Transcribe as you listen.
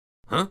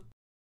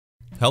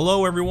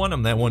Hello everyone,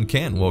 I'm that one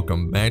Ken.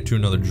 Welcome back to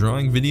another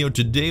drawing video.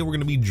 Today we're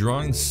going to be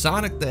drawing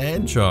Sonic the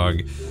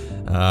Hedgehog.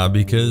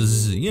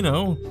 Because, you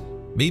know,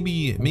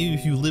 maybe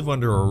if you live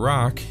under a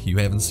rock, you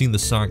haven't seen the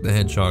Sonic the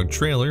Hedgehog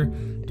trailer,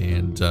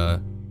 and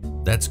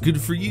that's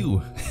good for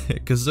you,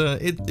 because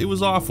it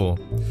was awful.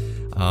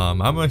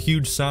 I'm a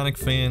huge Sonic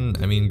fan.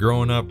 I mean,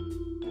 growing up,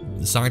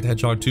 Sonic the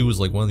Hedgehog 2 was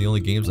like one of the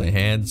only games I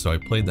had, so I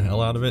played the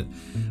hell out of it.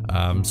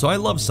 So I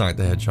love Sonic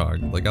the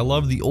Hedgehog. Like, I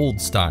love the old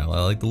style.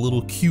 I like the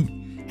little cute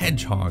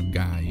hedgehog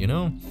guy, you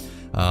know?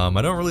 I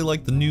don't really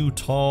like the new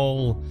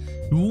tall,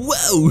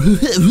 whoa,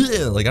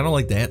 like I don't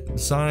like that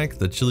Sonic,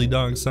 the chili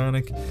dog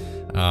Sonic.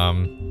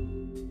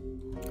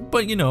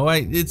 But you know,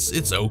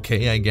 it's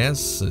okay, I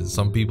guess.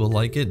 Some people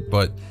like it,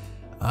 but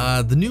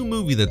the new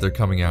movie that they're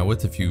coming out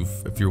with, if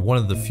you're one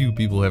of the few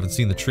people who haven't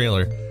seen the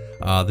trailer,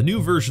 the new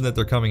version that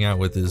they're coming out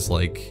with is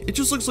like, it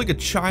just looks like a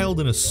child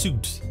in a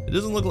suit. It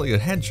doesn't look like a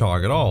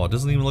hedgehog at all. It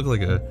doesn't even look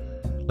like a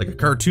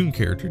cartoon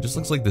character. It just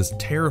looks like this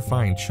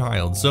terrifying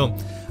child. So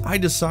I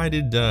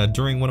decided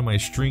during one of my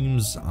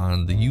streams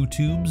on the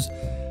YouTubes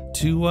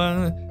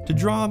to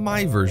draw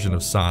my version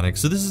of Sonic.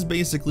 So this is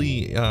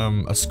basically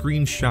a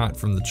screenshot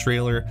from the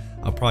trailer.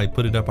 I'll probably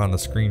put it up on the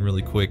screen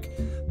really quick.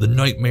 The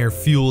nightmare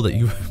fuel that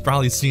you've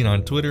probably seen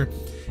on Twitter.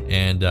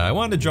 And I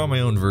wanted to draw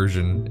my own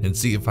version and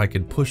see if I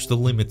could push the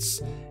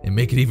limits and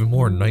make it even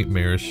more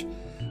nightmarish.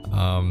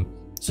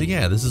 So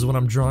yeah, this is what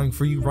I'm drawing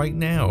for you right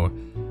now.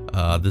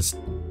 This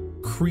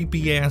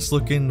creepy ass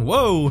looking,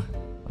 whoa,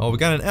 oh, we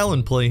got an L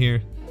in play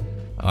here.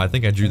 I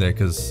think I drew that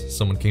because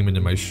someone came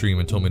into my stream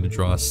and told me to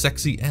draw a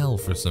sexy L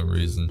for some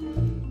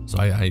reason. So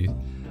I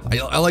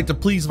like to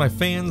please my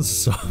fans,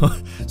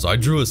 so I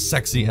drew a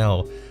sexy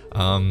L.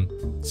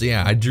 So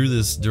yeah, I drew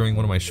this during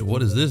one of my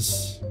what is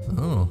this?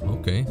 Oh,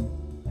 okay.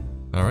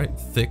 All right,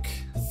 thick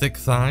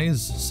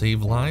thighs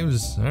save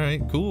lives. All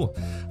right, cool.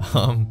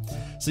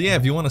 So yeah,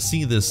 if you want to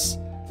see this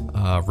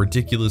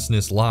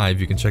ridiculousness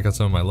live, you can check out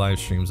some of my live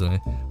streams, and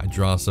I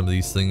draw some of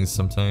these things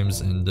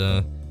sometimes, and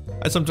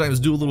I sometimes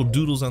do a little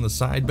doodles on the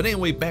side. But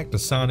anyway, back to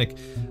Sonic.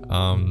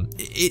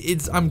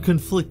 I'm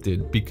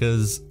conflicted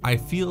because I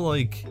feel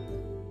like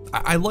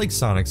I like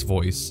Sonic's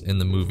voice in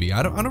the movie.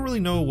 I don't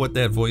really know what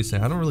that voice.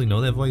 I don't really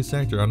know that voice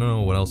actor. I don't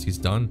know what else he's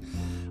done.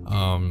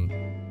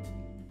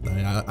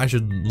 I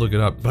should look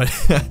it up, but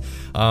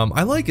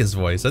I like his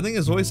voice. I think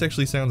his voice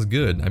actually sounds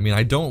good. I mean,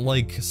 I don't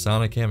like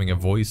Sonic having a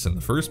voice in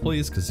the first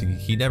place because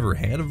he never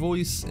had a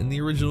voice in the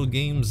original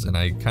games, and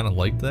I kind of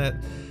liked that.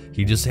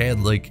 He just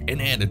had like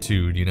an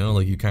attitude, you know,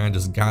 like you kind of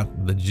just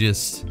got the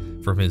gist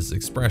from his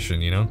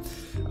expression, you know.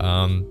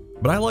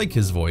 But I like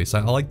his voice. I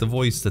like the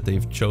voice that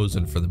they've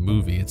chosen for the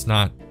movie. It's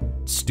not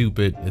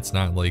stupid. It's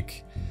not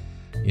like,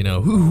 you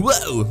know,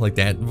 whoa, like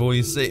that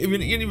voice. I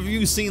mean, if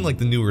you've seen like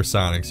the newer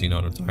Sonics, you know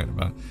what I'm talking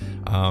about.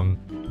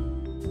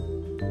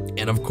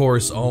 And of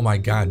course, oh my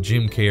god,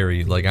 Jim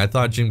Carrey. Like, I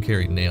thought Jim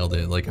Carrey nailed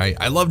it. Like,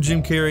 I love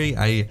Jim Carrey.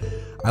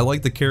 I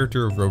like the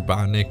character of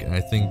Robotnik, and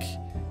I think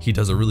he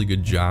does a really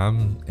good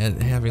job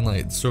at having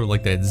like sort of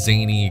like that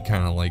zany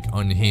kind of like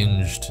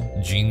unhinged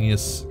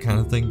genius kind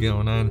of thing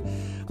going on.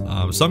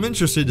 So I'm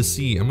excited to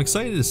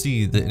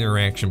see the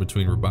interaction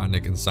between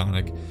Robotnik and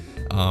Sonic.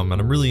 And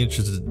I'm really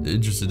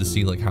interested to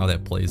see like how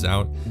that plays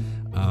out.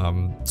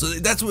 So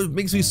that's what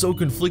makes me so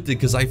conflicted,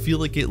 because I feel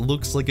like it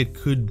looks like it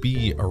could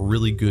be a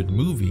really good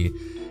movie,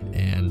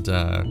 and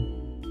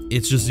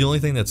it's just the only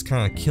thing that's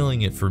kind of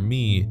killing it for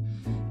me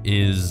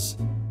is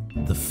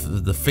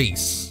the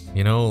face,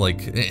 you know,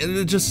 like,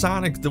 and just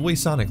Sonic, the way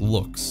Sonic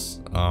looks,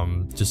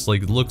 just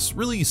like looks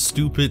really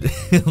stupid.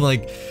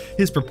 Like,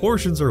 his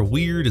proportions are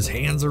weird, his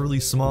hands are really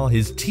small,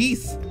 his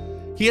teeth.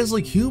 He has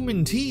like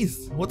human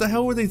teeth. What the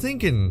hell were they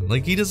thinking?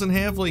 Like, he doesn't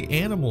have like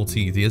animal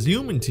teeth, he has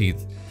human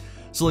teeth.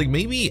 So like,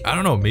 maybe, I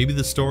don't know, maybe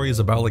the story is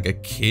about like a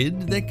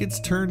kid that gets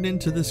turned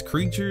into this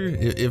creature.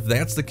 If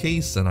that's the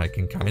case, then I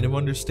can kind of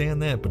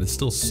understand that, but it's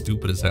still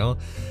stupid as hell.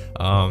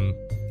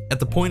 At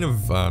the point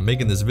of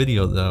making this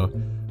video though,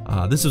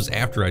 this was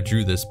after I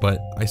drew this,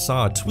 but I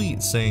saw a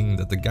tweet saying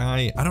that the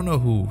guy, I don't know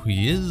who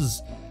he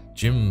is,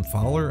 Jim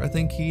Fowler, I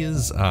think he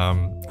is. I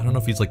don't know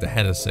if he's like the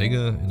head of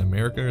Sega in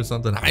America or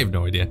something. I have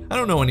no idea. I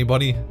don't know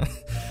anybody.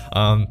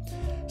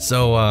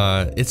 So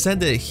it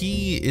said that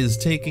he is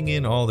taking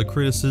in all the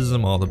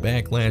criticism, all the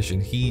backlash,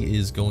 and he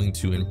is going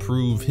to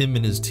improve, him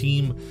and his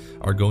team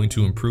are going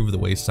to improve the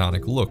way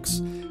Sonic looks.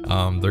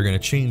 They're going to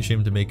change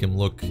him to make him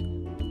look,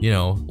 you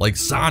know, like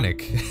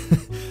Sonic.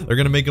 They're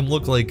going to make him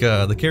look like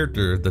the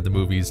character that the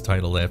movie is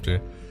titled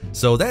after.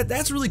 So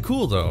that's really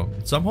cool though.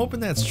 So I'm hoping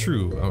that's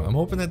true. I'm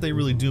hoping that they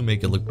really do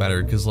make it look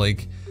better, because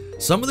like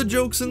some of the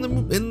jokes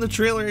in the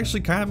trailer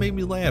actually kind of made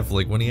me laugh.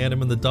 Like when he had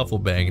him in the duffel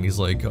bag and he's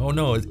like, "Oh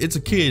no, it's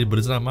a kid, but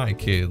it's not my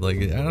kid." Like,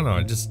 I don't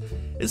know,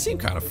 it seemed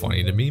kind of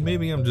funny to me.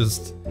 Maybe I'm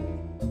just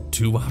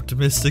too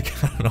optimistic.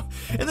 I don't know.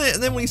 And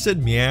then when he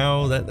said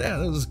meow, that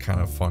was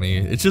kind of funny.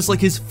 It's just like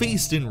his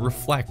face didn't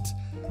reflect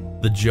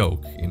the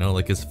joke, you know,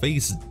 like his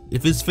face.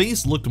 If his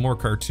face looked more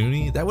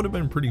cartoony, that would have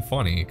been pretty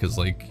funny, because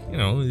like, you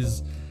know,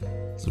 he's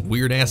a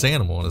weird ass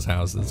animal in his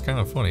house. It's kind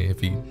of funny if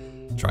he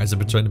tries to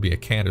pretend to be a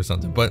cat or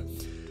something. But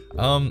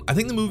I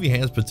think the movie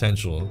has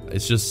potential.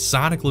 It's just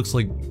Sonic looks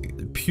like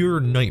pure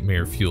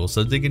nightmare fuel,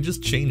 so if they can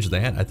just change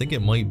that, I think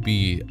it might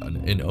be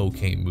an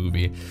okay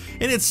movie.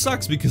 And it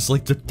sucks because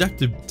like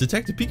Detective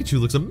Pikachu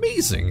looks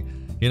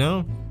amazing, you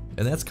know,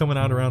 and that's coming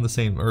out around the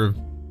same, or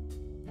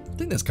I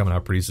think that's coming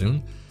out pretty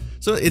soon.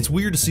 So it's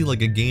weird to see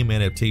like a game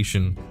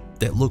adaptation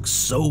that looks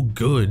so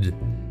good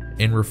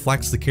and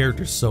reflects the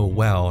character so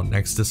well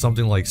next to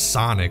something like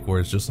Sonic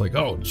where it's just like,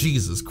 oh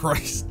Jesus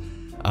Christ.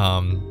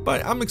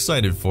 But I'm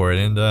excited for it,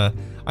 and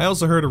I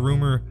also heard a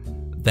rumor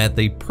that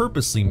they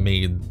purposely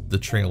made the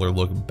trailer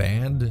look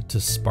bad to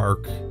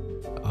spark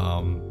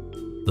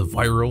the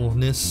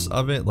viralness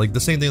of it. Like the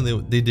same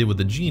thing they did with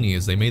the genie,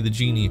 is they made the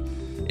genie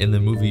in the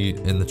movie,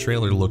 in the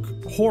trailer, look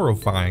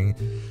horrifying,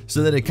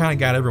 so that it kind of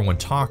got everyone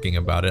talking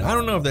about it. I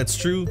don't know if that's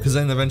true, because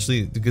then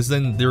eventually, because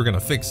then they were gonna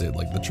fix it.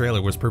 Like the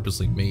trailer was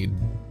purposely made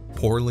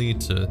poorly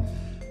to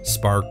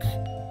spark,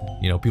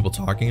 you know, people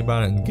talking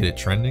about it and get it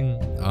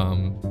trending,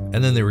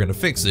 and then they were gonna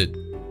fix it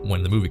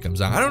when the movie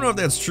comes out. I don't know if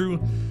that's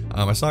true.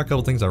 I saw a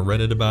couple things on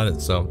Reddit about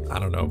it, so I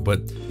don't know.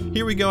 But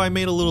here we go. I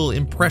made a little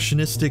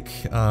impressionistic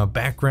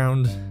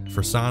background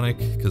for Sonic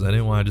because I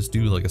didn't want to just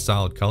do like a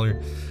solid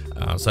color.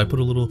 So I put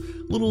a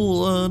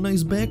little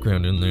nice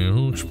background in there. It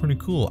looks pretty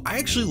cool. I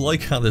actually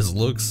like how this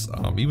looks,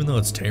 even though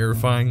it's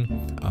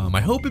terrifying.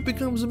 I hope it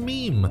becomes a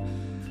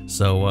meme.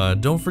 So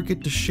don't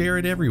forget to share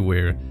it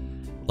everywhere,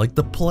 like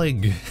the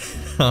plague.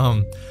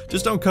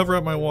 Just don't cover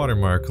up my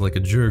watermark like a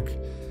jerk.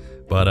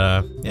 But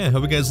yeah,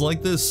 hope you guys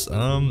like this.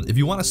 If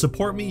you want to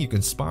support me, you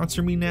can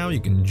sponsor me now.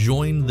 You can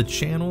join the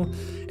channel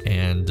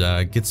and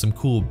get some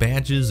cool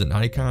badges and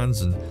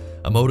icons and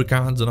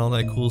emoticons and all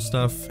that cool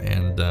stuff.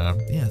 And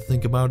yeah,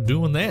 think about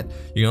doing that.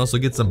 You can also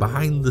get some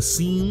behind the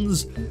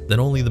scenes that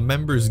only the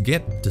members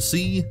get to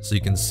see, so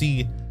you can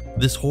see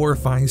this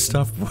horrifying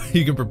stuff.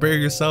 You can prepare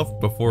yourself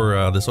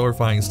before this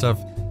horrifying stuff,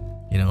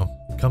 you know,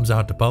 comes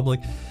out to public.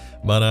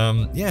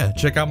 But yeah,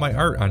 check out my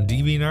art on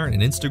DeviantArt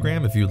and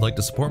Instagram. If you would like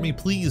to support me,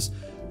 please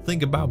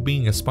think about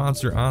being a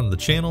sponsor on the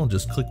channel.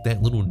 Just click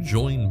that little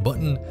join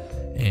button.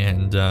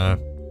 And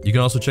you can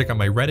also check out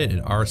my Reddit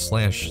at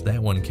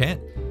r/thatonecat.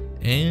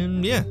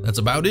 And yeah, that's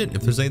about it.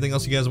 If there's anything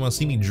else you guys want to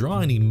see me draw,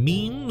 any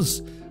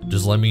memes,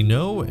 just let me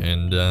know.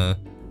 And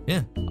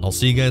yeah, I'll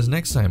see you guys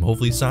next time.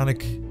 Hopefully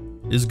Sonic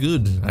is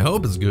good. I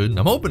hope it's good.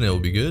 I'm hoping it'll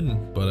be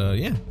good. But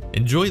yeah,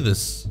 enjoy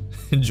this.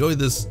 Enjoy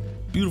this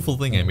beautiful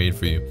thing I made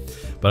for you.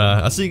 But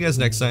I'll see you guys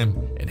next time,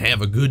 and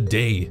have a good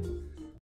day.